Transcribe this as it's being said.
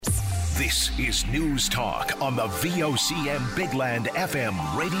This is News Talk on the VOCM Bigland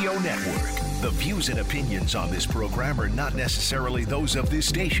FM radio network. The views and opinions on this program are not necessarily those of this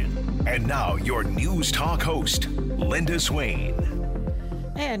station. And now your News Talk host, Linda Swain.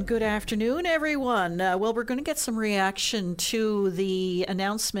 And good afternoon, everyone. Well, we're going to get some reaction to the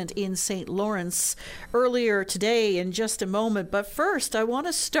announcement in St. Lawrence earlier today in just a moment. But first, I want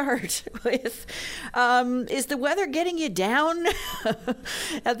to start with, is the weather getting you down?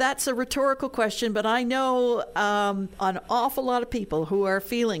 That's a rhetorical question, but I know an awful lot of people who are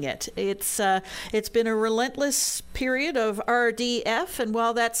feeling it. It's been a relentless period of RDF, and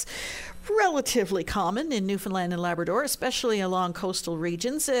while that's relatively common in Newfoundland and Labrador, especially along coastal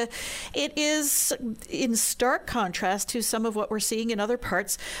regions, it is in stark contrast to some of what we're seeing in other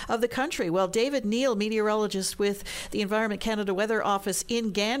parts of the country. Well, David Neal, meteorologist with the Environment Canada Weather Office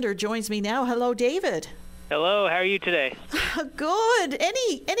in Gander, joins me now. Hello, David. Hello, how are you today? Good.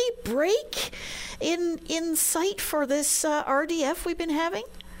 Any break in sight for this RDF we've been having?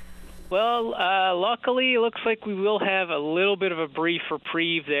 Well, luckily, it looks like we will have a little bit of a brief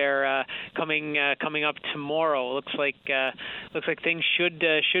reprieve there coming up tomorrow. Looks like things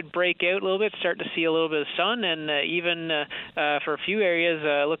should break out a little bit, start to see a little bit of sun, and even for a few areas,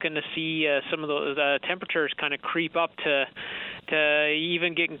 looking to see some of those temperatures kind of creep up to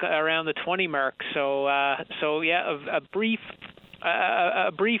even getting around the 20 mark. So yeah, a brief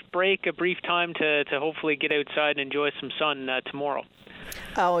break, a brief time to hopefully get outside and enjoy some sun tomorrow.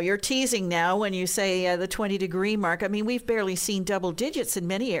 Oh, you're teasing now when you say the 20-degree mark. I mean, we've barely seen double digits in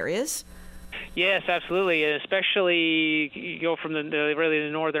many areas. Yes, absolutely, and especially you go from the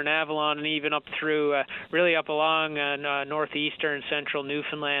northern Avalon and even up through really up along northeastern central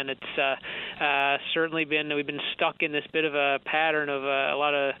Newfoundland. It's certainly we've been stuck in this bit of a pattern of a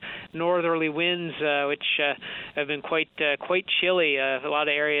lot of northerly winds, which have been quite chilly. A lot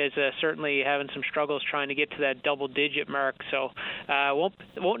of areas certainly having some struggles trying to get to that double-digit mark. So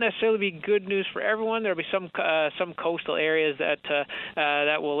won't necessarily be good news for everyone. There'll be some coastal areas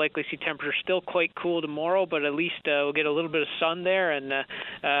that will likely see temperatures still quite cool tomorrow, but at least we'll get a little bit of sun there, and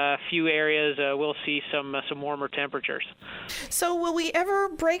a few areas we'll see some warmer temperatures. So will we ever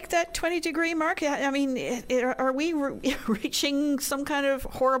break that 20-degree mark? I mean, are we reaching some kind of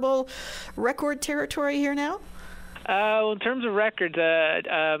horrible record territory here now? Well, in terms of records,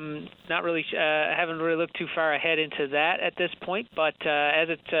 not really. I haven't really looked too far ahead into that at this point. But as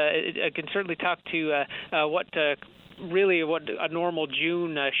I can certainly talk to what a normal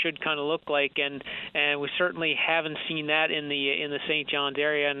June should kind of look like, and we certainly haven't seen that in the St. John's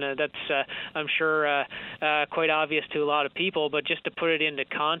area, and that's I'm sure quite obvious to a lot of people. But just to put it into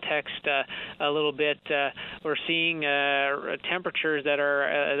context a little bit, we're seeing temperatures that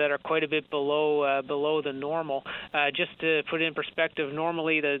are quite a bit below the normal. Just to put it in perspective,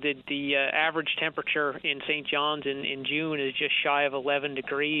 normally the average temperature in St. John's in June is just shy of 11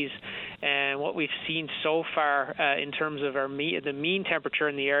 degrees, and what we've seen so far in terms of the mean temperature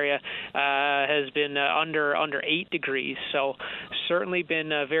in the area has been under 8 degrees. So certainly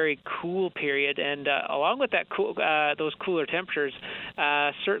been a very cool period, and along with that those cooler temperatures,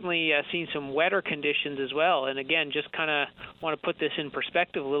 certainly seen some wetter conditions as well. And again, just kind of want to put this in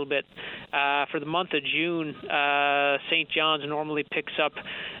perspective a little bit. For the month of June, St. John's normally picks up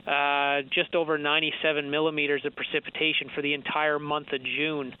just over 97 millimeters of precipitation for the entire month of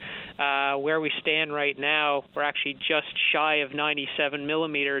June. Where we stand right now, we're actually just shy of 97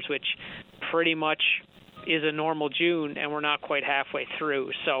 millimeters, which pretty much is a normal June, and we're not quite halfway through.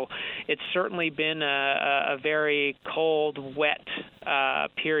 So it's certainly been a very cold, wet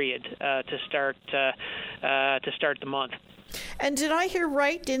period to start the month. And did I hear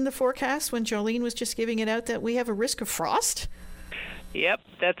right in the forecast when Jolene was just giving it out that we have a risk of frost? Yep,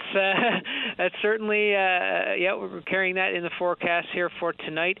 that's certainly, we're carrying that in the forecast here for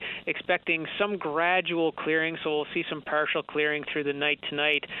tonight, expecting some gradual clearing, so we'll see some partial clearing through the night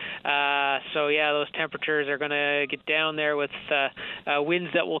tonight. So those temperatures are going to get down there with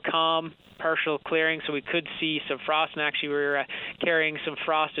winds that will calm, partial clearing, so we could see some frost, and actually we're carrying some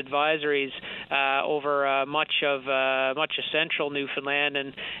frost advisories over much of central Newfoundland,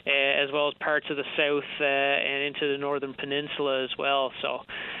 and as well as parts of the south and into the northern peninsula as well. So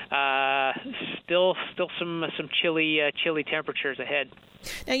still some chilly temperatures ahead.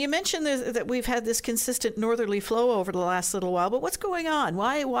 Now, you mentioned that we've had this consistent northerly flow over the last little while, but what's going on?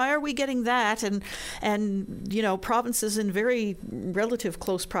 Why are we getting that? And provinces in very relative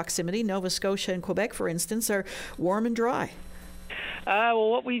close proximity, Nova Scotia and Quebec, for instance, are warm and dry. Well,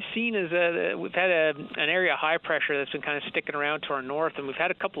 what we've seen is we've had an area of high pressure that's been kind of sticking around to our north, and we've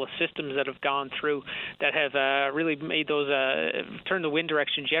had a couple of systems that have gone through that have really made those turn the wind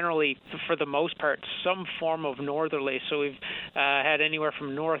direction generally, for the most part, some form of northerly. So we've had anywhere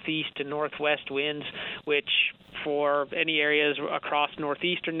from northeast to northwest winds, which for any areas across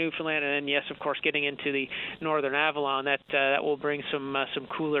northeastern Newfoundland, and then yes, of course, getting into the northern Avalon, that will bring some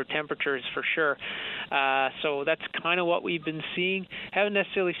cooler temperatures for sure. So that's kind of what we've been seeing. Haven't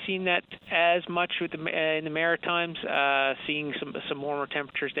necessarily seen that as much with in the Maritimes, seeing some warmer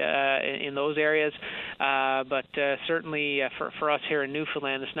temperatures in those areas, but certainly for us here in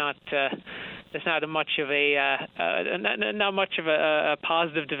Newfoundland, it's not much of a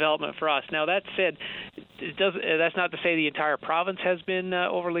positive development for us. Now that said, that's not to say the entire province has been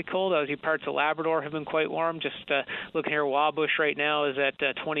overly cold. Obviously, parts of Labrador have been quite warm. Just looking here, Wabush right now is at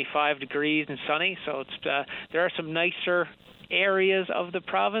 25 degrees and sunny. So there are some nicer areas of the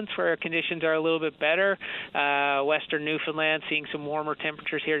province where conditions are a little bit better. Western Newfoundland seeing some warmer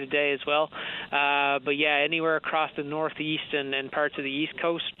temperatures here today as well. But yeah, anywhere across the northeast and parts of the east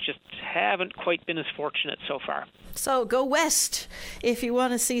coast just haven't quite been as fortunate so far. So go west if you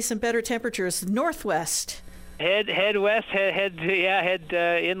want to see some better temperatures. Northwest. Head west, head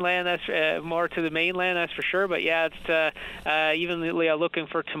inland. That's more to the mainland, that's for sure. But yeah, it's even looking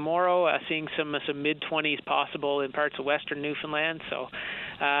for tomorrow, seeing some mid-20s possible in parts of western Newfoundland. So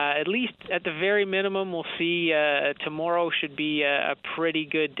at least at the very minimum, we'll see tomorrow should be a pretty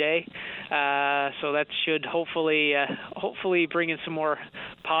good day. So that should hopefully bring in some more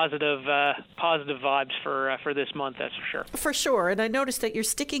positive vibes for this month. That's for sure. For sure. And I noticed that you're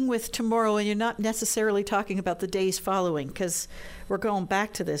sticking with tomorrow, and you're not necessarily talking about the days following, because we're going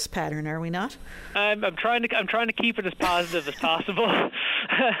back to this pattern, are we not? I'm trying to keep it as positive as possible.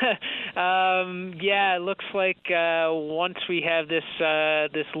 Yeah, it looks like once we have this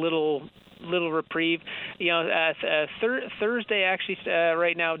little reprieve, Thursday actually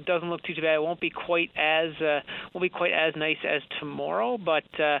right now doesn't look too bad. It won't be quite as nice as tomorrow, but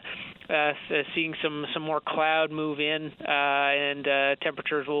seeing some more cloud move in, and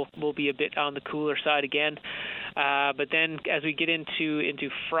temperatures will be a bit on the cooler side again. But then as we get into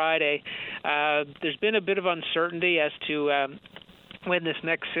Friday, there's been a bit of uncertainty as to when this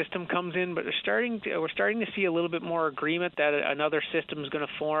next system comes in, but we're starting to see a little bit more agreement that another system is going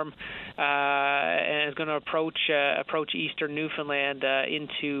to form and is going to approach eastern Newfoundland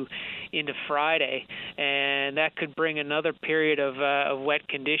into Friday, and that could bring another period of wet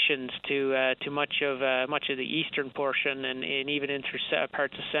conditions to much of the eastern portion and even into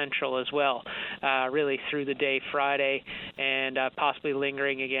parts of central as well, really through the day Friday, and possibly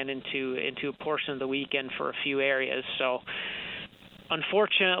lingering again into a portion of the weekend for a few areas. So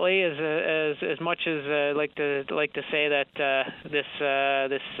unfortunately, as much as I like to say that this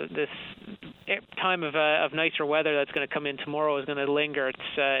time of nicer weather that's going to come in tomorrow is going to linger,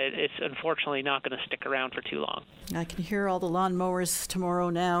 it's unfortunately not going to stick around for too long. I can hear all the lawnmowers tomorrow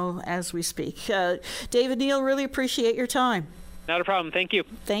now as we speak. David Neal, really appreciate your time. Not a problem. Thank you.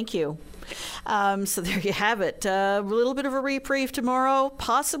 Thank you. So there you have it. A little bit of a reprieve tomorrow,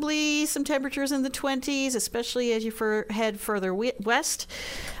 possibly some temperatures in the 20s, especially as you head further west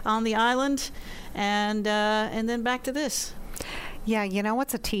on the island, and then back to this. Yeah, you know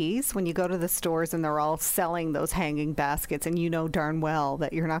what's a tease? When you go to the stores and they're all selling those hanging baskets, and you know darn well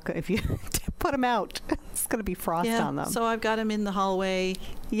that you're not going, if you put them out, it's going to be frost on them. So I've got them in the hallway.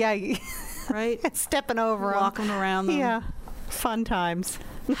 Yeah. Right? Stepping over them. Walking around them. Yeah. Fun times.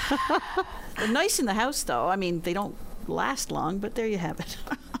 They're nice in the house, though. I mean, they don't last long, but there you have it.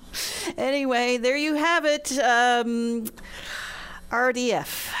 Anyway, there you have it.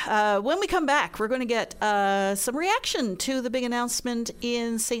 RDF. When we come back, we're going to get some reaction to the big announcement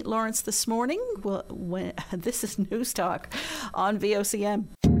in St. Lawrence this morning. This is News Talk on VOCM.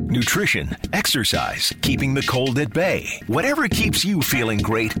 Nutrition, exercise, keeping the cold at bay. Whatever keeps you feeling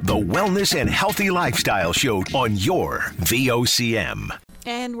great, the Wellness and Healthy Lifestyle Show on your VOCM.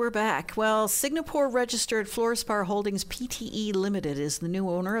 And we're back. Well, Singapore-registered Fluorspar Holdings Pte. Limited is the new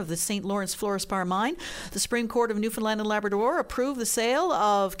owner of the St. Lawrence Fluorspar Mine. The Supreme Court of Newfoundland and Labrador approved the sale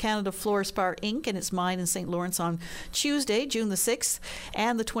of Canada Fluorspar Inc. and its mine in St. Lawrence on Tuesday, June the 6th,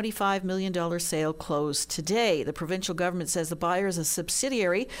 and the $25 million sale closed today. The provincial government says the buyer is a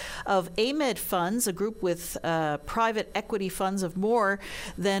subsidiary of AMED Funds, a group with private equity funds of more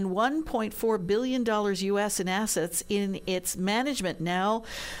than $1.4 billion U.S. in assets in its management. Now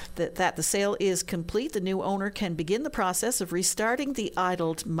that the sale is complete, the new owner can begin the process of restarting the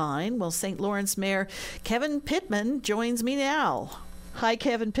idled mine. Well, St. Lawrence Mayor Kevin Pittman joins me now. Hi,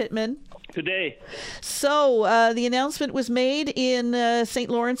 Kevin Pittman. Good day. So the announcement was made in St.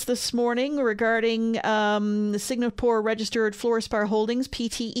 Lawrence this morning regarding the Singapore Registered Fluorspar Holdings,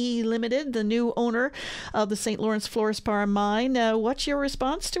 PTE Limited, the new owner of the St. Lawrence Fluorspar Mine. What's your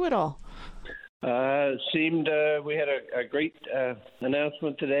response to it all? Seemed we had a great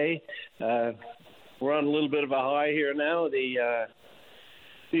announcement today. We're on a little bit of a high here now. The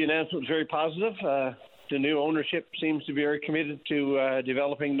announcement was very positive. The new ownership seems to be very committed to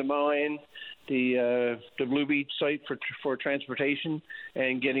developing the mine, the Blue Beach site for transportation,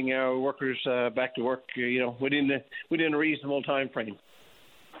 and getting our workers back to work. Within a reasonable time frame.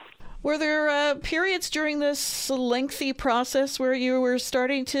 Were there periods during this lengthy process where you were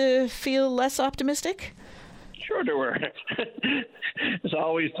starting to feel less optimistic? Sure, there were. There's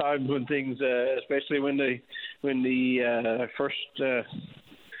always times when things, especially when the first.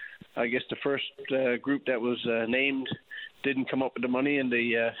 I guess the first group that was named didn't come up with the money, and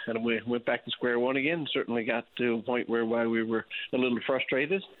we went back to square one again. Certainly got to a point where we were a little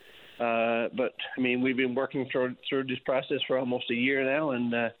frustrated. But I mean, we've been working through this process for almost a year now,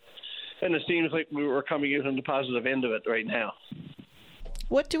 and it seems like we were coming out on the positive end of it right now.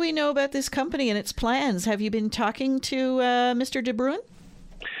 What do we know about this company and its plans? Have you been talking to Mr. De Bruin?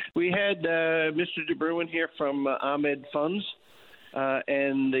 We had Mr. De Bruin here from Ahmed Funds.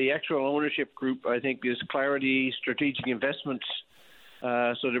 And the actual ownership group, I think, is Clarity Strategic Investments.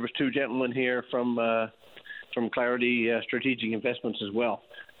 So there was two gentlemen here from Clarity Strategic Investments as well.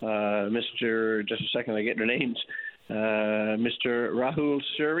 Mr. Just a second, I get their names. Mr. Rahul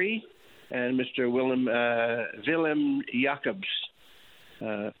Suri and Mr. Willem Jacobs,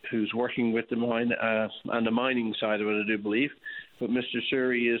 who's working with the mine on the mining side of it, I do believe. But Mr.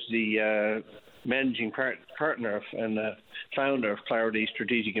 Suri is the managing partner and founder of Clarity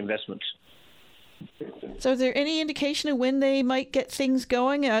Strategic Investments. So is there any indication of when they might get things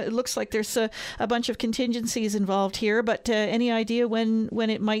going? It looks like there's a bunch of contingencies involved here, but any idea when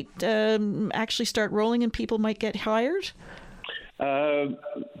it might actually start rolling and people might get hired? Talking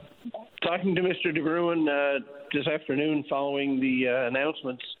to Mr. De Bruin this afternoon following the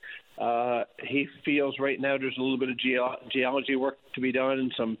announcements, he feels right now there's a little bit of geology work to be done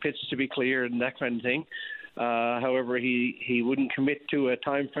and some pits to be cleared and that kind of thing. However, he wouldn't commit to a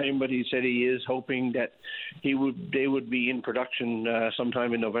time frame, but he said he is hoping that they would be in production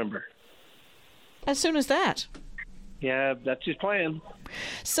sometime in November. As soon as that? Yeah, that's his plan.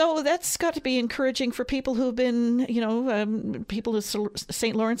 So that's got to be encouraging for people who've been, people of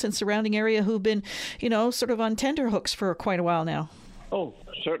St. Lawrence and surrounding area who've been, sort of on tenterhooks for quite a while now. Oh,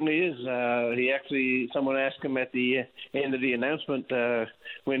 certainly is. Someone asked him at the end of the announcement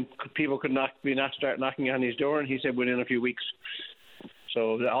when people could not start knocking on his door, and he said within a few weeks.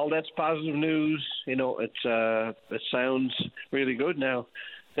 So all that's positive news. It sounds really good. Now,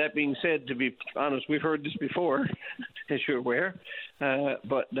 that being said, to be honest, we've heard this before, as you're aware,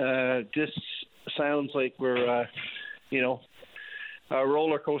 but this sounds like we're, our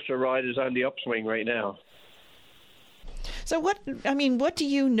roller coaster ride is on the upswing right now. So what do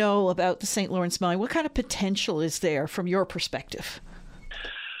you know about the St. Lawrence mine? What kind of potential is there from your perspective?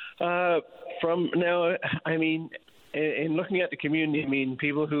 In looking at the community,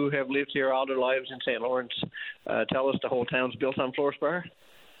 people who have lived here all their lives in St. Lawrence tell us the whole town's built on fluorspar.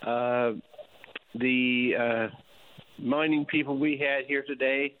 The mining people we had here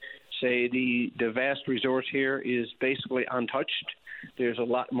today say the vast resource here is basically untouched. There's a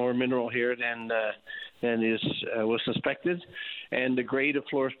lot more mineral here than was suspected, and the grade of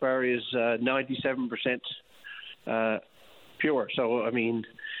fluorspar is 97% pure. So,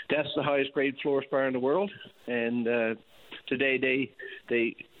 that's the highest grade fluorspar in the world, and today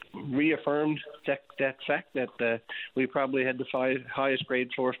they reaffirmed that fact that we probably had the highest grade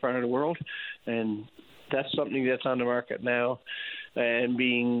fluorspar in the world, and that's something that's on the market now and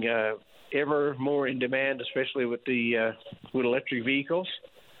being ever more in demand, especially with electric vehicles.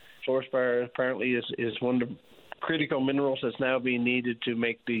 Fluorspar apparently is one of the critical minerals that's now being needed to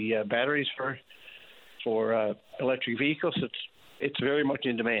make the batteries for electric vehicles. It's very much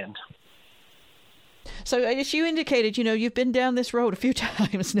in demand. So as you indicated, you've been down this road a few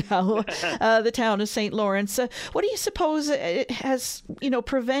times now, the town of St. Lawrence. What do you suppose it has,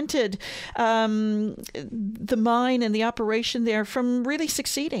 prevented the mine and the operation there from really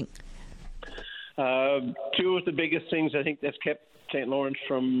succeeding? Two of the biggest things I think that's kept St. Lawrence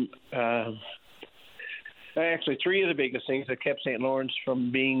from actually three of the biggest things that kept St. Lawrence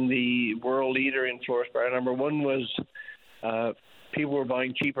from being the world leader in fluorspar. Number one was people were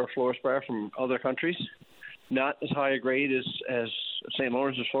buying cheaper fluorspar from other countries, not as high a grade as St.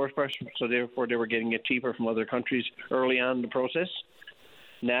 Lawrence's fluorspar, so therefore they were getting it cheaper from other countries early on in the process.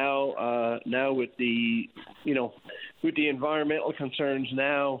 now with the with the environmental concerns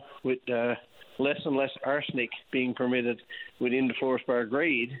now, with less and less arsenic being permitted within the fluorspar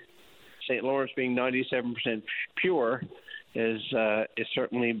grade, St. Lawrence being 97% pure is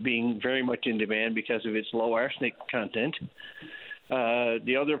certainly being very much in demand because of its low arsenic content.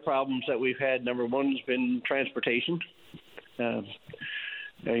 The other problems that we've had, number one, has been transportation.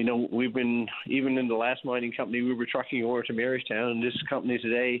 We've been, even in the last mining company, we were trucking ore to Marystown, and this company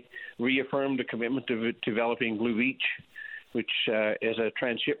today reaffirmed a commitment to developing Blue Beach, which is a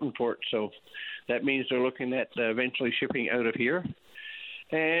transshipment port. So that means they're looking at eventually shipping out of here.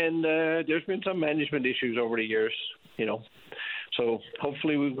 And there's been some management issues over the years, So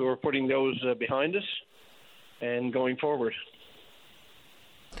hopefully we're putting those behind us and going forward.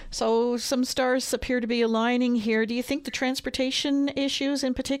 So some stars appear to be aligning here. Do you think the transportation issues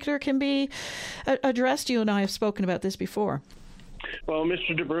in particular can be addressed? You and I have spoken about this before. Well,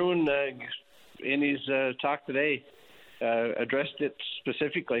 Mr. De Bruin, in his talk today, addressed it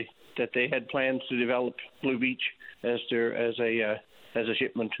specifically, that they had plans to develop Blue Beach as a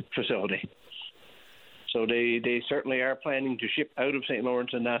shipment facility. So they certainly are planning to ship out of St. Lawrence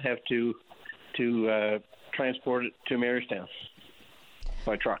and not have to transport it to Marystown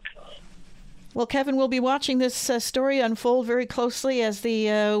by truck. Well, Kevin, we'll be watching this story unfold very closely as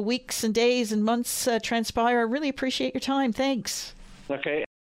the weeks and days and months transpire. I really appreciate your time. Thanks. Okay.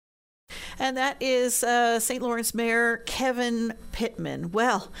 And that is St. Lawrence Mayor Kevin Pittman.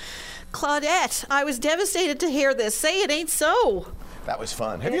 Well, Claudette, I was devastated to hear this. Say it ain't so. That was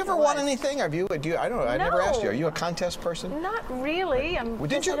fun. Have you ever won anything? Have you? I don't know. I never asked you. Are you a contest person? Not really.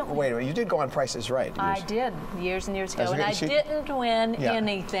 Did you? Wait a minute. You did go on Price is Right. I did years and years ago, and I didn't win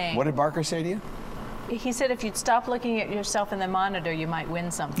anything. What did Barker say to you? He said if you'd stop looking at yourself in the monitor, you might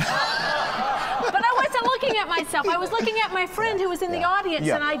win something. But I wasn't looking at myself. I was looking at my friend who was in the audience,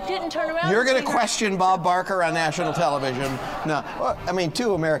 and I didn't turn around. You're going to question Bob Barker on national television. No. Well, I mean,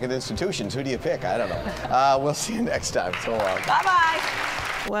 two American institutions. Who do you pick? I don't know. We'll see you next time. So long. Bye-bye.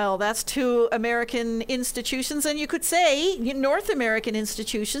 Well, that's two American institutions, and you could say North American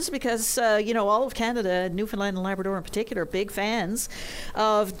institutions because, all of Canada, Newfoundland and Labrador in particular, are big fans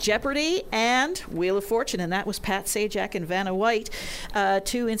of Jeopardy and Wheel of Fortune, and that was Pat Sajak and Vanna White,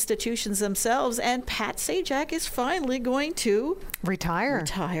 two institutions themselves, and Pat Sajak is finally going to retire.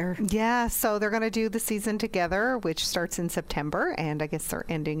 Yeah, so they're going to do the season together, which starts in September, and I guess they're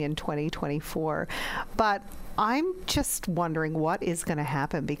ending in 2024. But I'm just wondering what is going to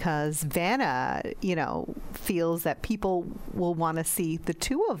happen because Vanna, feels that people will want to see the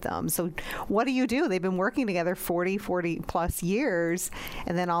two of them. So what do? They've been working together 40 plus years,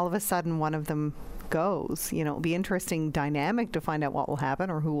 and then all of a sudden one of them goes. It'll be interesting dynamic to find out what will happen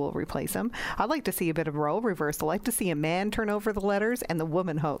or who will replace him. I'd like to see a bit of role reversal. I'd like to see a man turn over the letters and the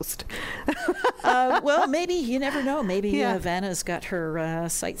woman host. Well, maybe, you never know. Maybe Vanna's got her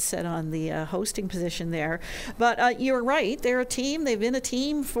sights set on the hosting position there. But you're right. They're a team. They've been a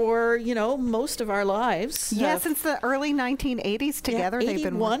team for, most of our lives. Yeah, since the early 1980s together. They've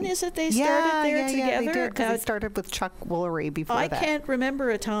been working. Is it they started there together? Yeah, they did, because they started with Chuck Woolery before that. I can't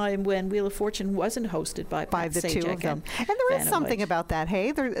remember a time when Wheel of Fortune wasn't hosted by Pat the Sajak two of them. And there is something White. about that,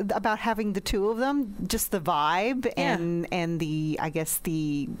 hey? About having the two of them, just the vibe and the, I guess,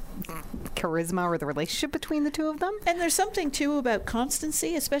 the charisma or the relationship between the two of them. And there's something, too, about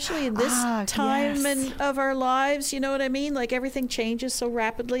constancy, especially in this time of our lives. You know what I mean? Like, everything changes so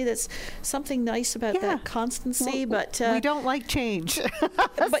rapidly. That's something nice about that constancy. Well, but we don't like change.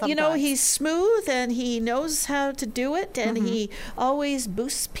 But, he's smooth and he knows how to do it. And he always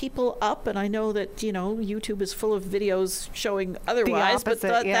boosts people up. And I know that, YouTube is full of videos showing otherwise. The opposite,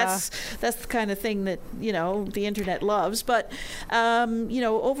 but that's the kind of thing that, the internet loves. But,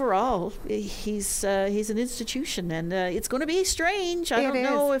 overall, he's an institution. And it's going to be strange. I don't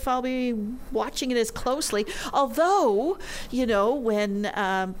know if I'll be watching it as closely. Although, when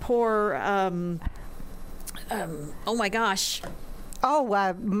poor, oh my gosh.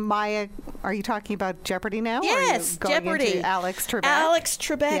 Oh, Maya, are you talking about Jeopardy now? Yes, or are you going Jeopardy. Into Alex Trebek? Alex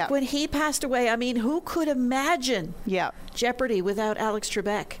Trebek, when he passed away, I mean, who could imagine Jeopardy without Alex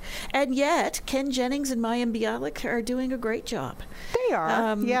Trebek? And yet, Ken Jennings and Mayim Bialik are doing a great job. They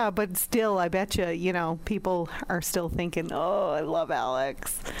are, but still, I bet you, people are still thinking, oh, I love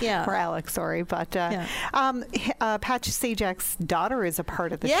Alex. Yeah. Or Alex, sorry. But Pat Sajak's daughter is a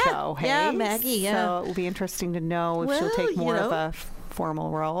part of the show, hey? Yeah, Maggie, So it will be interesting to know if she'll take more of a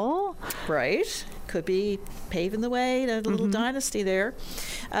formal role. Right. Could be paving the way to a little dynasty there.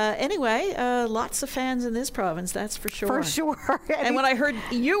 Anyway, lots of fans in this province, that's for sure. For sure. And when I heard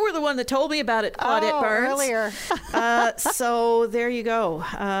you were the one that told me about it, Claudette Barnes. Earlier. So there you go.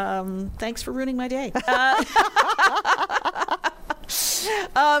 Thanks for ruining my day.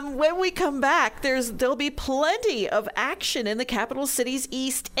 When we come back, there'll be plenty of action in the capital city's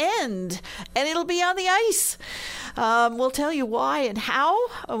East End, and it'll be on the ice. We'll tell you why and how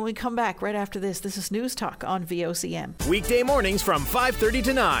when we come back right after this. This is News Talk on VOCM. Weekday mornings from 5:30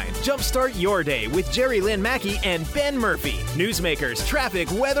 to 9. Jumpstart your day with Jerry Lynn Mackey and Ben Murphy. Newsmakers,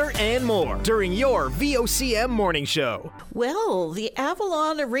 traffic, weather, and more during your VOCM morning show. Well, the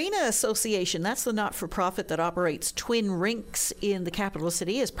Avalon Arena Association, that's the not-for-profit that operates twin rinks in the capital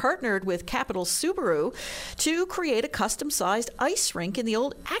city, has partnered with Capital Subaru to create a custom-sized ice rink in the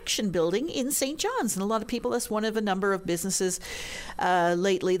old Action Building in St. John's. And a lot of people, that's one of a number of businesses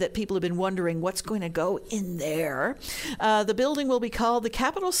lately that people have been wondering what's going to go in there. The building will be called the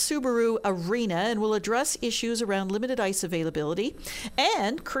Capital Subaru Arena and will address issues around limited ice availability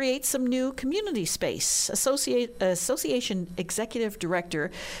and create some new community space. Association Executive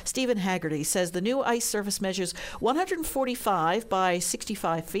Director Stephen Haggerty says the new ice surface measures 145 by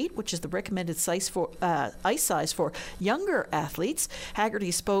 65 feet, which is the recommended ice size for younger athletes.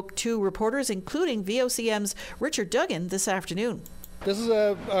 Haggerty spoke to reporters, including VOCM's Richard Duggan, this afternoon. This is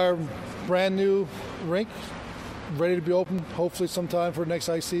our brand new rink, ready to be open hopefully sometime for next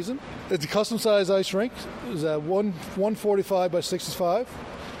ice season. It's a custom-sized ice rink. It's 145 by 65,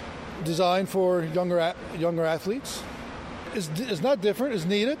 designed for younger athletes. It's not different. It's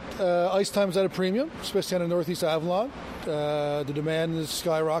needed. Ice time is at a premium, especially on the northeast Avalon. The demand is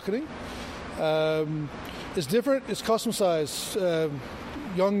skyrocketing. It's different. It's custom-sized.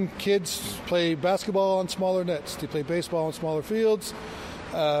 Young kids play basketball on smaller nets. They play baseball on smaller fields.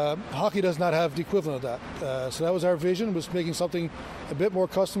 Hockey does not have the equivalent of that. So that was our vision, was making something a bit more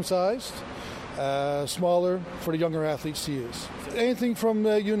custom-sized, smaller for the younger athletes to use. Anything from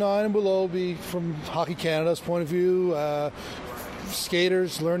U9 and below will be from Hockey Canada's point of view.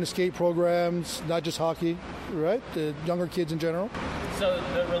 Skaters, learn to skate programs, not just hockey, right? The younger kids in general. So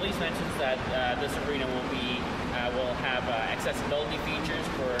the release mentions that this arena will have accessibility features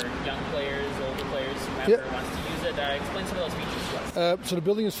for young players, older players, whoever wants to use it. Explain some of those features to us. So the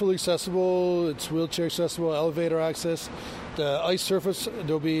building is fully accessible. It's wheelchair accessible, elevator access. The ice surface,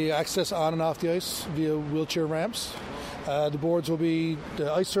 there'll be access on and off the ice via wheelchair ramps. The boards will be,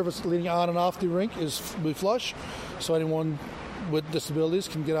 the ice surface leading on and off the rink will be flush, so anyone with disabilities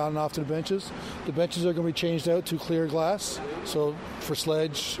can get on and off to the benches. The benches are going to be changed out to clear glass, so for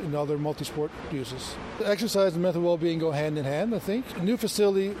sledge and other multi-sport uses. The exercise and mental well-being go hand in hand, I think. A new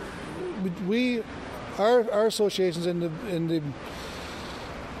facility, our association's in the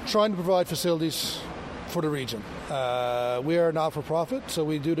trying to provide facilities for the region. We are a not-for-profit, so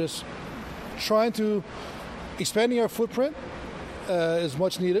we do this trying to expanding our footprint is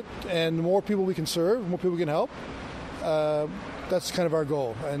much needed, and the more people we can serve, the more people we can help. That's kind of our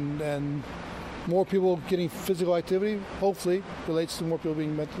goal, and more people getting physical activity hopefully relates to more people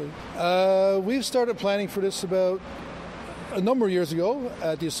being mentally. We've started planning for this about a number of years ago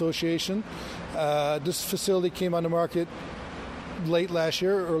at the association. This facility came on the market late last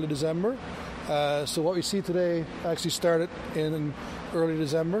year, early December. So what we see today actually started in early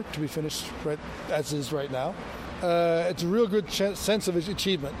December to be finished right as is right now. It's a real good sense of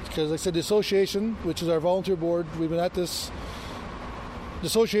achievement because, like I said, the association, which is our volunteer board, we've been at this. The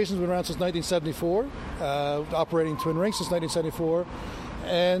association's been around since 1974, operating twin rinks since 1974,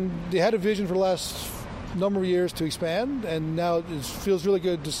 and they had a vision for the last number of years to expand, and now it feels really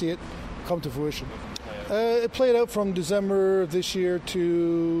good to see it come to fruition. It played out from December of this year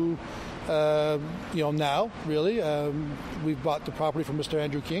to now, really. We've bought the property from Mr.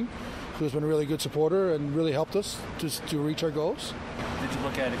 Andrew King, who's been a really good supporter and really helped us to reach our goals. Did you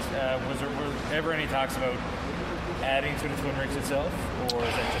look at it? Was there ever any talks about adding to the twin rinks itself, or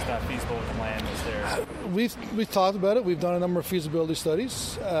is that just not feasible with the land that's there? We've talked about it. We've done a number of feasibility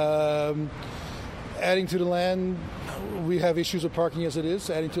studies. Adding to the land, we have issues with parking as it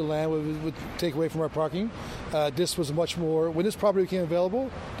is. Adding to the land would take away from our parking. This was much more, when this property became available,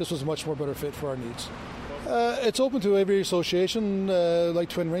 this was a much more better fit for our needs. It's open to every association. Like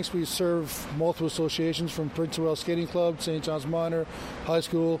Twin Rinks, we serve multiple associations from Prince of Wales Skating Club, St. John's Minor, High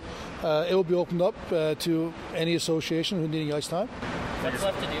School. It will be opened up to any association who's needing ice time. What's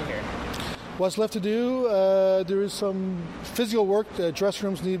left to do here? What's left to do? There is some physical work. The dress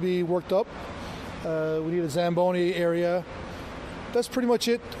rooms need to be worked up. We need a Zamboni area that's pretty much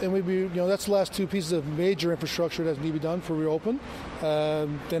it. And that's the last two pieces of major infrastructure that need to be done for reopen.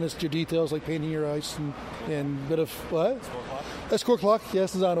 Then it's your details like painting your ice and a bit of what? Score clock. A score clock,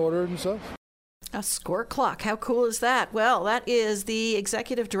 yes, is on order and stuff. A score clock. How cool is that? Well, that is the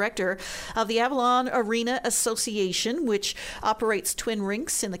executive director of the Avalon Arena Association, which operates twin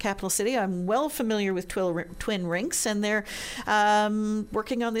rinks in the capital city. I'm well familiar with twin rinks, and they're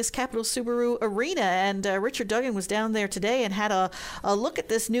working on this Capital Subaru Arena. And Richard Duggan was down there today and had a look at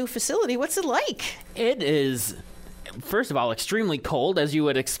this new facility. What's it like? It is, first of all, extremely cold, as you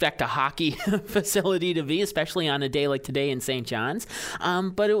would expect a hockey facility to be, especially on a day like today in St. John's.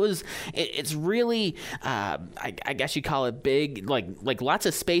 But it's really, I guess you call it big, like lots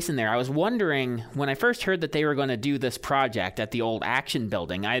of space in there. I was wondering, when I first heard that they were going to do this project at the old Action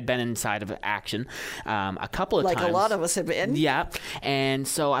building, I had been inside of Action a couple of times. Like a lot of us have been. Yeah. And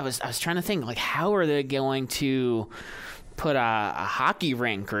so I was trying to think, how are they going to put a hockey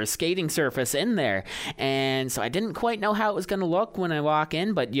rink or a skating surface in there? And so I didn't quite know how it was going to look when I walk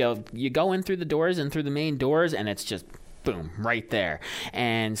in, but you go in through the doors and through the main doors, and it's just boom, right there.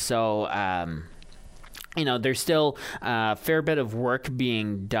 And so there's still a fair bit of work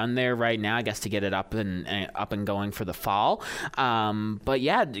being done there right now, I guess, to get it up and going for the fall. But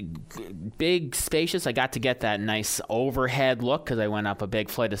yeah, big, spacious. I got to get that nice overhead look because I went up a big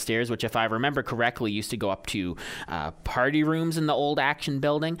flight of stairs, which, if I remember correctly, used to go up to party rooms in the old Action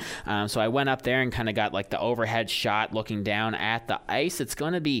building. So I went up there and kind of got the overhead shot looking down at the ice. It's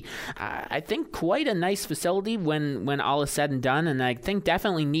going to be, I think, quite a nice facility when all is said and done, and I think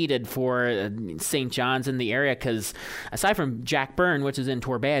definitely needed for St. John's in the area, because aside from Jack Byrne, which is in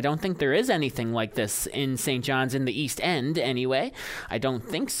Torbay, I don't think there is anything like this in St. John's in the East End anyway. I don't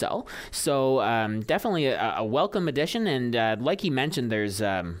think so. So definitely a welcome addition, and like he mentioned, there's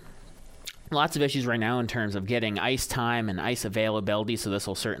lots of issues right now in terms of getting ice time and ice availability, so this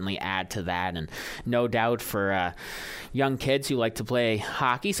will certainly add to that. And no doubt for young kids who like to play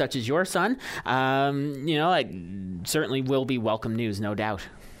hockey, such as your son, it certainly will be welcome news, no doubt.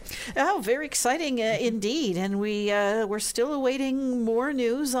 Oh, very exciting indeed, and we're still awaiting more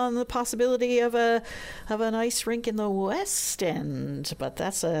news on the possibility of an ice rink in the West End, but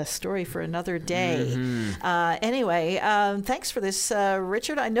that's a story for another day. Mm-hmm. Anyway, thanks for this,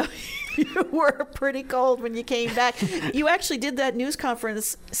 Richard. I know you were pretty cold when you came back. You actually did that news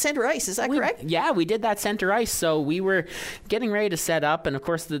conference center ice, is that correct? Yeah, we did that center ice. So we were getting ready to set up, and of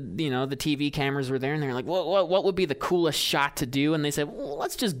course the TV cameras were there, and they're like, what would be the coolest shot to do? And they said, well,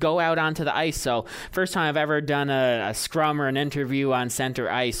 let's just go out onto the ice. So first time I've ever done a scrum or an interview on center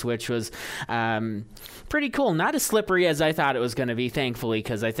ice, which was pretty cool. Not as slippery as I thought it was going to be, thankfully,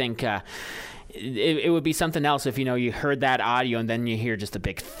 because I think it would be something else if you heard that audio and then you hear just a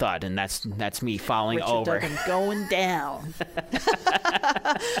big thud, and that's me falling Richard over. Duggan going down.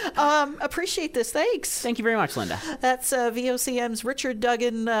 Appreciate this. Thanks. Thank you very much, Linda. That's VOCM's Richard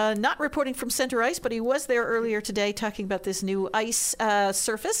Duggan, not reporting from Center Ice, but he was there earlier today talking about this new ice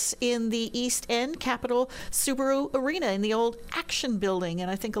surface in the East End Capital Subaru Arena in the old Action building.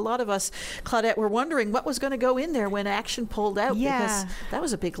 And I think a lot of us, Claudette, were wondering what was going to go in there when Action pulled out, because that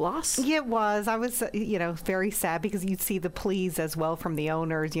was a big loss. Yeah, it was. I was, very sad, because you'd see the pleas as well from the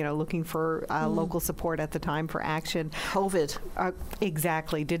owners, looking for local support at the time for Action. COVID.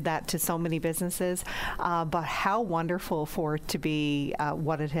 Exactly. Did that to so many businesses. But how wonderful for it to be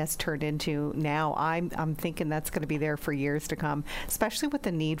what it has turned into now. I'm thinking that's going to be there for years to come, especially with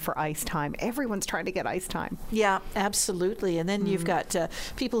the need for ice time. Everyone's trying to get ice time. Yeah, absolutely. And then you've got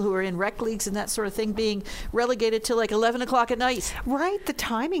people who are in rec leagues and that sort of thing being relegated to 11 o'clock at night. Right. The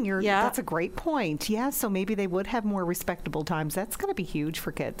timing, that's a great point. Yeah, so maybe they would have more respectable times. That's going to be huge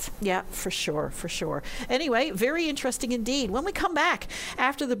for kids. Yeah, for sure. Anyway, very interesting indeed. When we come back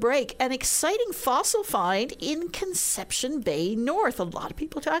after the break, an exciting fossil find in Conception Bay North. A lot of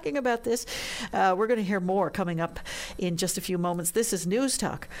people talking about this. We're going to hear more coming up in just a few moments. This is News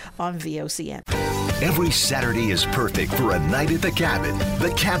Talk on VOCM. Every Saturday is perfect for a night at the cabin.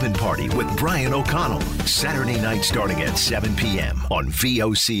 The Cabin Party with Brian O'Connell. Saturday night starting at 7 p.m. on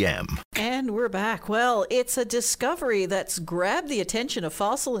VOCM. And we're back. Well, it's a discovery that's grabbed the attention of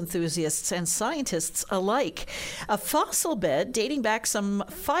fossil enthusiasts and scientists alike. A fossil bed dating back some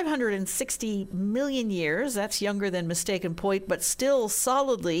 560 million years, that's younger than Mistaken Point, but still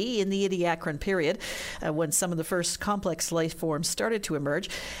solidly in the Ediacaran period, when some of the first complex life forms started to emerge,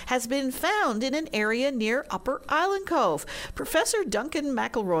 has been found in an area near Upper Island Cove. Professor Duncan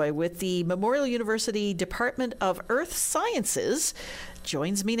McElroy with the Memorial University Department of Earth Sciences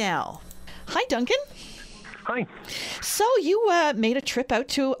joins me now. Hi, Duncan. Hi. So you made a trip out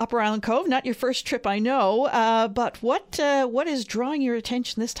to Upper Island Cove. Not your first trip, I know, but what is drawing your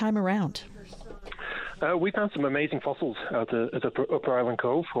attention this time around? We found some amazing fossils at Upper Island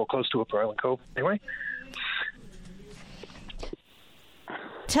Cove, or close to Upper Island Cove, anyway.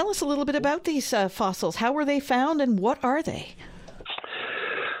 Tell us a little bit about these fossils. How were they found, and what are they?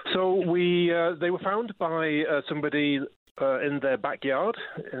 So they were found by somebody in their backyard,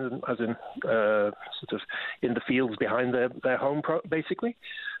 as in sort of in the fields behind their home, basically.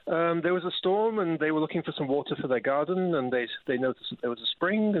 There was a storm, and they were looking for some water for their garden, and they noticed that there was a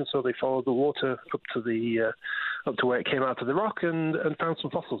spring, and so they followed the water up to where it came out of the rock, and found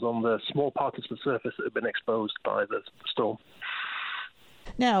some fossils on the small parts of the surface that had been exposed by the storm.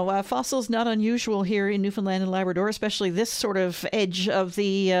 Now, fossils not unusual here in Newfoundland and Labrador, especially this sort of edge of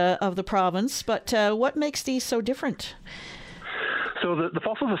the province. But what makes these so different? So the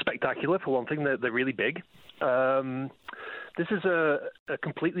fossils are spectacular. For one thing, they're really big. This is a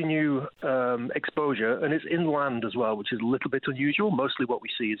completely new exposure, and it's inland as well, which is a little bit unusual. Mostly what we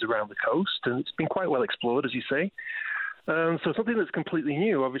see is around the coast, and it's been quite well explored, as you say. So something that's completely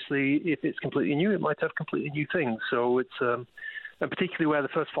new, obviously, if it's completely new, it might have completely new things. So it's and particularly where the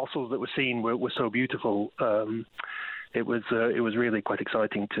first fossils that were seen were so beautiful, it was really quite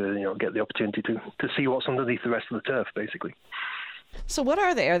exciting to get the opportunity to see what's underneath the rest of the turf, basically. So what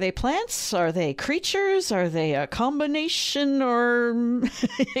are they? Are they plants? Are they creatures? Are they a combination? Or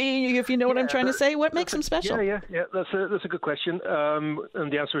if you know what I'm trying to say, what makes them special? Yeah. That's a good question,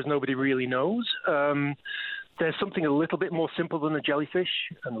 and the answer is nobody really knows. There's something a little bit more simple than a jellyfish,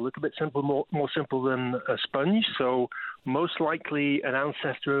 and a little bit more simple than a sponge. So most likely an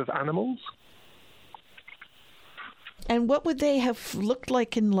ancestor of animals. And what would they have looked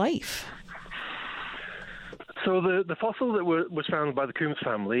like in life? So the fossil that was found by the Coombs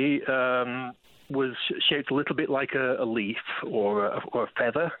family was shaped a little bit like a leaf or a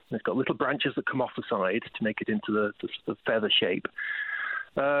feather. It's got little branches that come off the side to make it into the feather shape.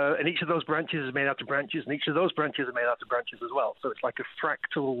 And each of those branches is made out of branches, and each of those branches are made out of branches as well. So it's like a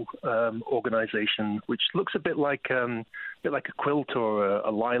fractal organization, which looks a bit like a quilt or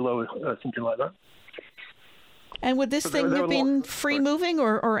a lilo, something like that. And would this thing have been free moving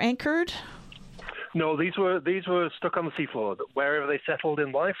or anchored? No, these were stuck on the seafloor. Wherever they settled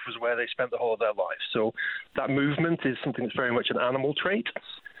in life was where they spent the whole of their life. So that movement is something that's very much an animal trait,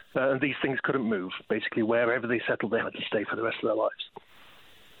 and these things couldn't move. Basically, wherever they settled, they had to stay for the rest of their lives.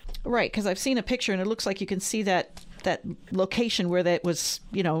 Right, because I've seen a picture, and it looks like you can see that location where that was,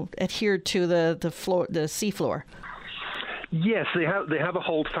 adhered to the floor, the seafloor. Yes, they have a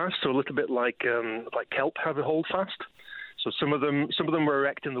hold fast, so a little bit like kelp have a hold fast. So some of them were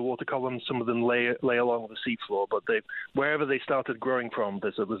erect in the water column, some of them lay along the seafloor, but wherever they started growing from,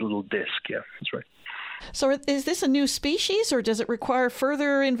 there's a little disc. Yeah, that's right. So is this a new species, or does it require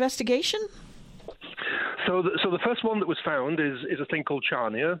further investigation? So the first one that was found is a thing called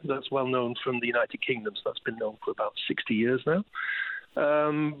Charnia. That's well known from the United Kingdom. So that's been known for about 60 years now.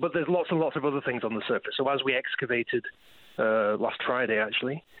 But there's lots and lots of other things on the surface. So as we excavated last Friday,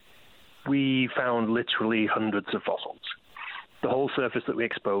 actually, we found literally hundreds of fossils. The whole surface that we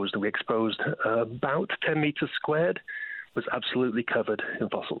exposed about 10 meters squared, was absolutely covered in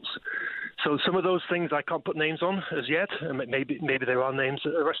fossils. So some of those things I can't put names on as yet, and maybe there are names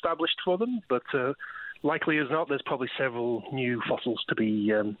that are established for them, but likely as not, there's probably several new fossils to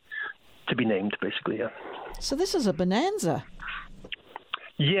be named, basically. Yeah. So this is a bonanza.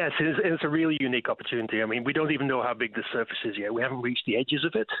 Yes, it's a really unique opportunity. I mean, we don't even know how big the surface is yet. We haven't reached the edges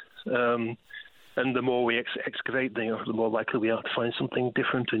of it. And the more we excavate, the more likely we are to find something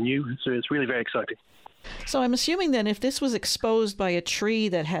different and new. So it's really very exciting. So I'm assuming then if this was exposed by a tree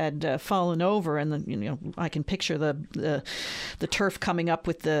that had fallen over, and then I can picture the turf coming up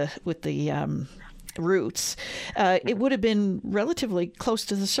with the roots, it would have been relatively close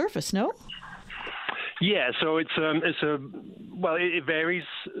to the surface, no? Yeah, so it varies.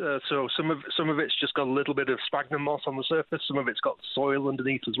 So some of it's just got a little bit of sphagnum moss on the surface. Some of it's got soil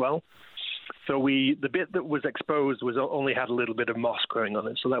underneath as well. So the bit that was exposed only had a little bit of moss growing on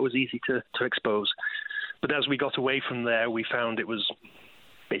it, so that was easy to expose. But as we got away from there, we found it was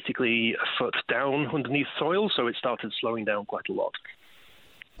basically a foot down underneath soil, so it started slowing down quite a lot.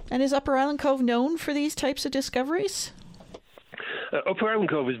 And is Upper Island Cove known for these types of discoveries? Upper Island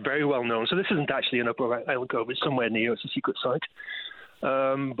Cove is very well known. So this isn't actually an Upper Island Cove. It's somewhere near. It's a secret site.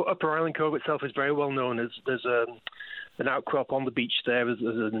 But Upper Island Cove itself is very well known. There's an outcrop on the beach there as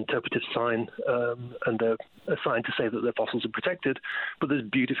an interpretive sign and a sign to say that the fossils are protected. But there's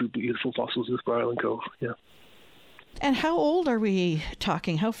beautiful, beautiful fossils in Upper Island Cove. Yeah. And how old are we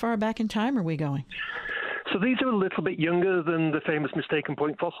talking? How far back in time are we going? So these are a little bit younger than the famous Mistaken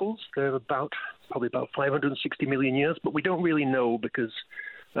Point fossils. They're probably about 560 million years, but we don't really know because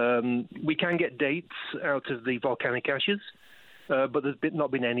we can get dates out of the volcanic ashes, but there's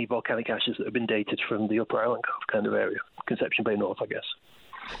not been any volcanic ashes that have been dated from the Upper Island Cove kind of area, Conception Bay North, I guess.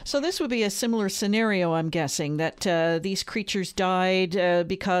 So this would be a similar scenario, I'm guessing, that these creatures died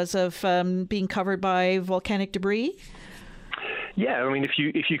because of being covered by volcanic debris? Yeah, I mean, if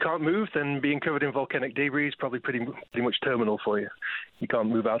you can't move, then being covered in volcanic debris is probably pretty much terminal for you. You can't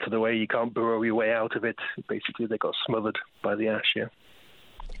move out of the way, you can't burrow your way out of it. Basically, they got smothered by the ash, yeah.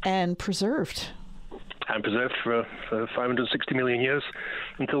 And preserved. And preserved for 560 million years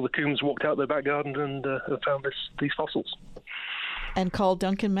until the Coombs walked out their back garden and found these fossils. And called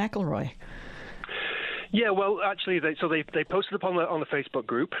Duncan McElroy. Yeah, well, actually, they posted up on the Facebook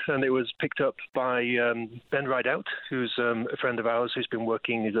group, and it was picked up by Ben Rideout, who's a friend of ours who's been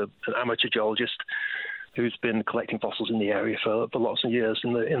working as an amateur geologist who's been collecting fossils in the area for lots of years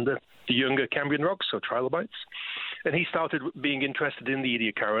in the younger Cambrian rocks, so trilobites. And he started being interested in the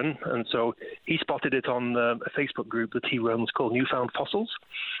Ediacaran, and so he spotted it on a Facebook group that he runs called Newfound Fossils,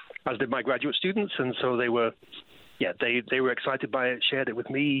 as did my graduate students, and so they were excited by it, shared it with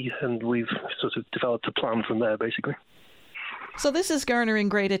me, and we've sort of developed a plan from there, basically. So this is garnering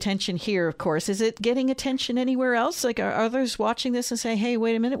great attention here, of course. Is it getting attention anywhere else? Like, are others watching this and saying, hey,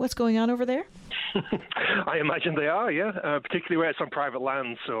 wait a minute, what's going on over there? I imagine they are, yeah, particularly where it's on private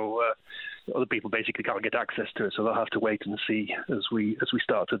land, so other people basically can't get access to it, so they'll have to wait and see as we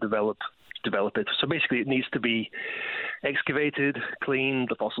start to develop it. So basically it needs to be excavated, cleaned,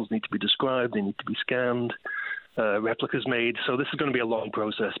 the fossils need to be described, they need to be scanned, replicas made. So this is going to be a long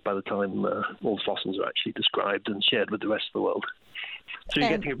process by the time all the fossils are actually described and shared with the rest of the world. So you're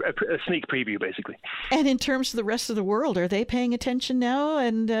getting a sneak preview, basically. And in terms of the rest of the world, are they paying attention now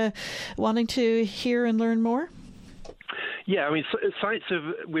and wanting to hear and learn more? Yeah, I mean, sites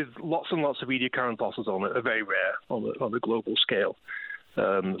with lots and lots of Ediacaran fossils on it are very rare on a global scale.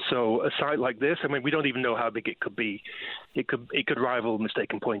 So a site like this, I mean, we don't even know how big it could be. It could rival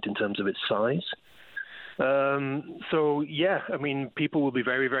Mistaken Point in terms of its size. So yeah, I mean, people will be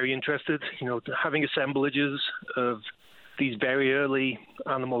very, very interested. You know, having assemblages of these very early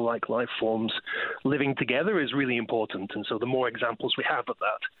animal-like life forms living together is really important. And so the more examples we have of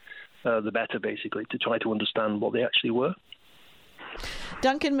that, the better, basically, to try to understand what they actually were.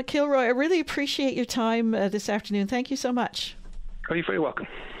 Duncan McElroy, I really appreciate your time this afternoon. Thank you so much. Oh, you're very welcome.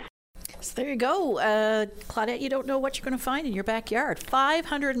 So there you go. Claudette, you don't know what you're going to find in your backyard.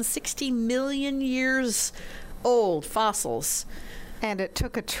 560 million years old fossils. And it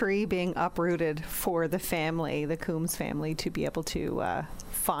took a tree being uprooted for the family, the Coombs family, to be able to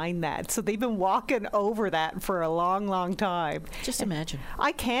find that. So they've been walking over that for a long, long time. Just imagine.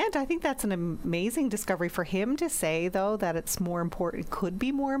 I can't. I think that's an amazing discovery for him to say, though, that it's more important, could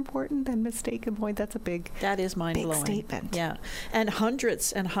be more important than Mistaken Point. That's a big, that is mind-blowing. Big statement. Yeah. And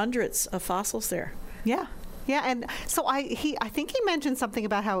hundreds of fossils there. Yeah. Yeah, and so I think he mentioned something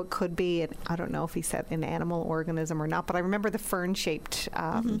about how it could be, and I don't know if he said an animal organism or not, but I remember the fern-shaped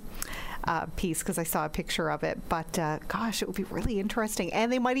piece because I saw a picture of it. But gosh, it would be really interesting,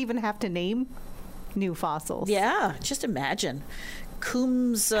 and they might even have to name new fossils. Yeah, just imagine.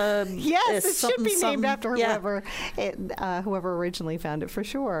 Coombs. Yes, it should be named after whoever originally found it, for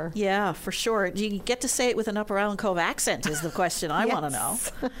sure. Yeah, for sure. Do you get to say it with an Upper Island Cove accent is the question I want to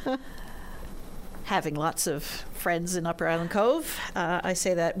know. Having lots of friends in Upper Island Cove, I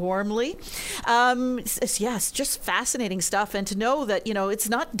say that warmly. Yes, just fascinating stuff. And to know that, you know, it's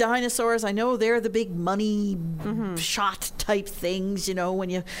not dinosaurs. I know they're the big money shot type things, you know, when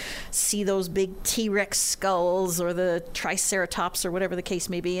you see those big T-Rex skulls or the Triceratops or whatever the case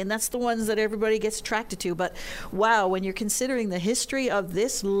may be. And that's the ones that everybody gets attracted to. But wow, when you're considering the history of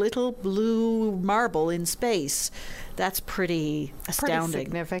this little blue marble in space, that's pretty astounding. Pretty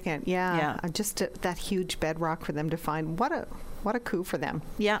significant, yeah. Just that huge bedrock for them to find. What a coup for them.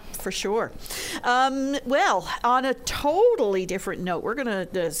 Yeah, for sure. Well, on a totally different note, we're going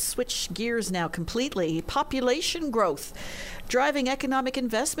to switch gears now completely. Population growth driving economic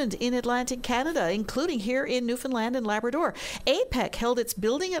investment in Atlantic Canada, including here in Newfoundland and Labrador. APEC held its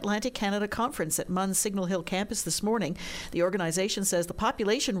Building Atlantic Canada conference at MUN's Signal Hill campus this morning. The organization says the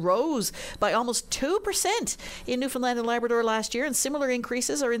population rose by almost 2% in Newfoundland and Labrador last year, and similar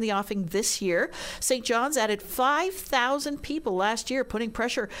increases are in the offing this year. St. John's added 5,000 people last year, putting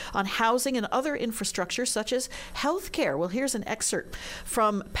pressure on housing and other infrastructure such as healthcare. Well, here's an excerpt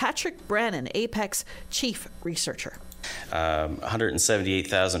from Patrick Brannon, APEC's chief researcher.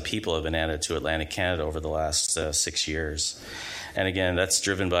 178,000 people have been added to Atlantic Canada over the last 6 years. And again, that's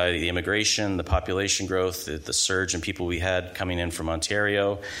driven by the immigration, the population growth, the surge in people we had coming in from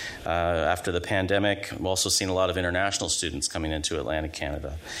Ontario after the pandemic. We've also seen a lot of international students coming into Atlantic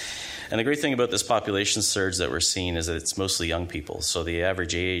Canada. And the great thing about this population surge that we're seeing is that it's mostly young people. So the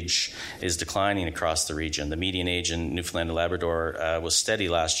average age is declining across the region. The median age in Newfoundland and Labrador was steady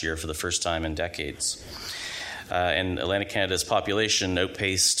last year for the first time in decades. And Atlantic Canada's population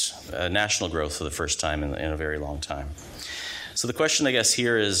outpaced national growth for the first time in a very long time. So the question, I guess,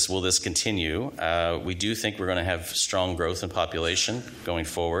 here is, will this continue? We do think we're going to have strong growth in population going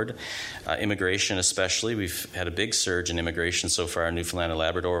forward. Immigration especially. We've had a big surge in immigration so far in Newfoundland and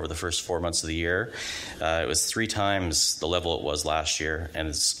Labrador over the first 4 months of the year. It was 3 times the level it was last year, and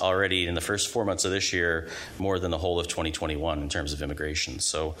it's already in the first 4 months of this year more than the whole of 2021 in terms of immigration.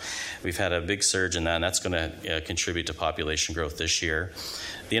 So we've had a big surge in that, and that's going to contribute to population growth this year.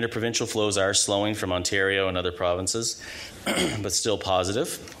 The interprovincial flows are slowing from Ontario and other provinces, but still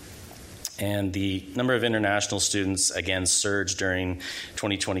positive. And the number of international students, again, surged during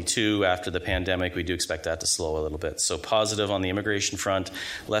 2022 after the pandemic. We do expect that to slow a little bit. So positive on the immigration front,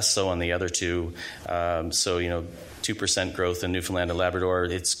 less so on the other two. 2% growth in Newfoundland and Labrador,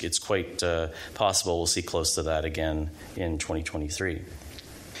 it's quite possible we'll see close to that again in 2023.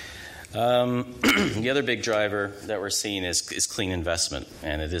 The other big driver that we're seeing is clean investment,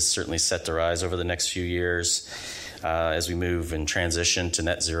 and it is certainly set to rise over the next few years as we move and transition to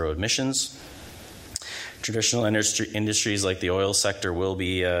net zero emissions. Traditional industries like the oil sector will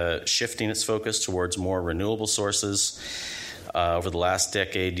be shifting its focus towards more renewable sources. Over the last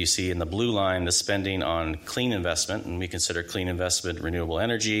decade, you see in the blue line the spending on clean investment, and we consider clean investment renewable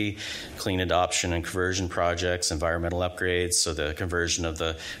energy, clean adoption and conversion projects, environmental upgrades. So the conversion of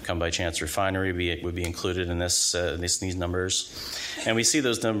the Come By Chance refinery would be included in these numbers. And we see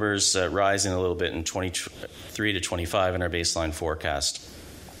those numbers rising a little bit in 23 to 25 in our baseline forecast.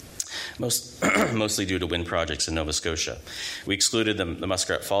 Mostly due to wind projects in Nova Scotia. We excluded the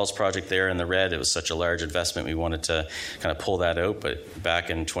Muskrat Falls project there in the red. It was such a large investment, we wanted to kind of pull that out, but back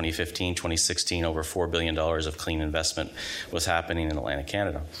in 2015, 2016, over $4 billion of clean investment was happening in Atlantic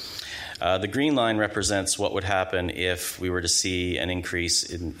Canada. The green line represents what would happen if we were to see an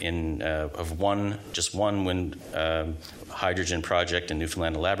increase of just one wind hydrogen project in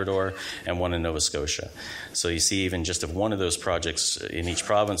Newfoundland and Labrador and one in Nova Scotia. So you see, even just if one of those projects in each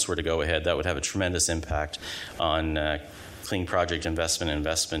province were to go ahead, that would have a tremendous impact on clean project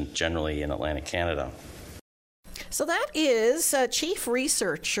investment generally in Atlantic Canada. So that is Chief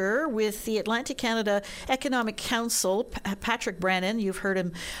Researcher with the Atlantic Canada Economic Council, Patrick Brannan. You've heard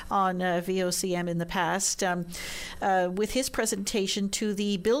him on VOCM in the past, with his presentation to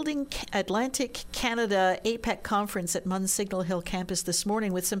the Building Atlantic Canada APEC conference at Munn Signal Hill campus this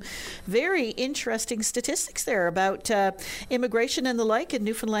morning, with some very interesting statistics there about immigration and the like in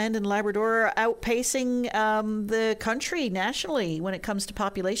Newfoundland and Labrador outpacing the country nationally when it comes to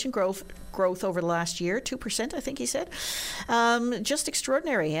population growth over the last year, 2%, I think he said. Just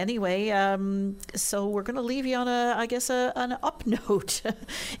extraordinary. Anyway, so we're going to leave you on an up note,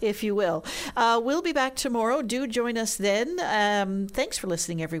 if you will. We'll be back tomorrow. Do join us then. Thanks for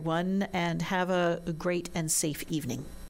listening, everyone, and have a great and safe evening.